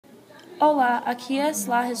Hola, aquí es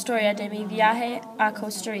la historia de mi viaje a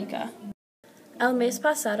Costa Rica. El mes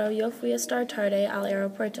pasado yo fui a estar tarde al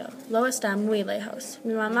aeropuerto. Lo está muy lejos.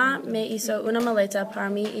 Mi mamá me hizo una maleta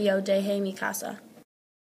para mí y yo dejé mi casa.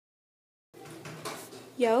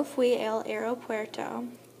 Yo fui al aeropuerto.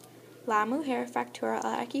 La mujer facturó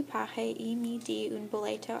el equipaje y me di un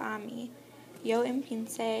boleto a mí. Yo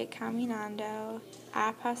empecé caminando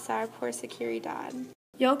a pasar por seguridad.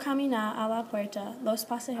 Yo caminé a la puerta. Los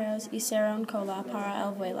pasajeros hicieron cola para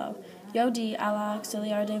el vuelo. Yo di a la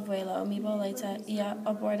auxiliar de vuelo mi boleta y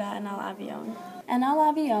abordé en el avión. En el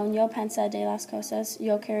avión yo pensé de las cosas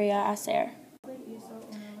yo quería hacer.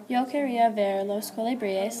 Yo quería ver los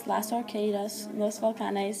colibríes, las orquídeas, los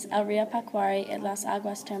volcanes, el río Pacuari y las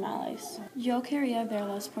aguas termales. Yo quería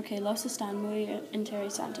verlos porque los están muy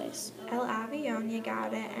interesantes. El avión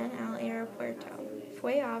llegaba en el aeropuerto.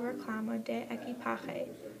 Fue al reclamo de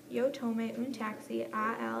equipaje. Yo tomé un taxi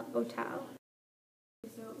a el hotel.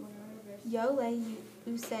 Yo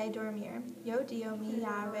le usé dormir. Yo di mi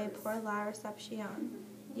llave por la recepción.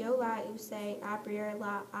 Yo la usé abrir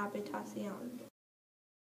la habitación.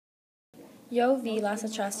 Yo vi las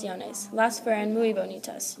atracciones. Las fueron muy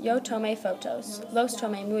bonitas. Yo tomé fotos. Los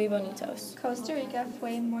tomé muy bonitos. Costa Rica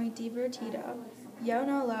fue muy divertido. Yo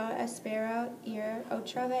no lo espero ir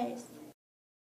otra vez.